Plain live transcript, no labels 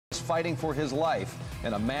fighting for his life,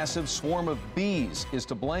 and a massive swarm of bees is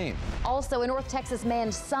to blame. Also, a North Texas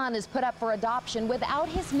man's son is put up for adoption without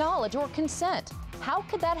his knowledge or consent. How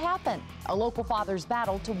could that happen? A local father's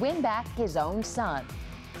battle to win back his own son.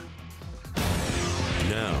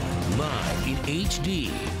 Now, live in HD,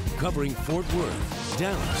 covering Fort Worth,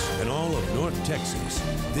 Dallas, and all of North Texas,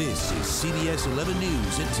 this is CBS 11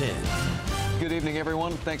 News at 10. Good evening,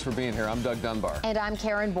 everyone. Thanks for being here. I'm Doug Dunbar. And I'm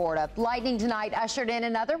Karen Borda. Lightning tonight ushered in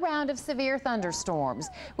another round of severe thunderstorms.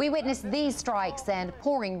 We witnessed these strikes and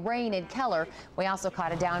pouring rain in Keller. We also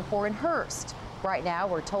caught a downpour in Hurst. Right now,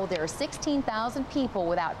 we're told there are 16,000 people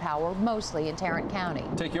without power, mostly in Tarrant County.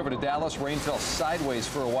 Take you over to Dallas. Rain fell sideways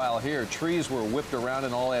for a while here. Trees were whipped around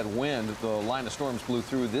and all had wind. The line of storms blew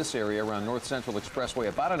through this area around North Central Expressway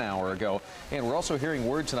about an hour ago. And we're also hearing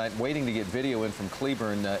word tonight, waiting to get video in from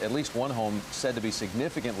Cleburne. At least one home said to be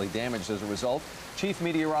significantly damaged as a result. Chief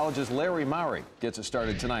Meteorologist Larry Mowry gets it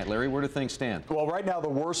started tonight. Larry, where do things stand? Well, right now, the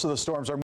worst of the storms are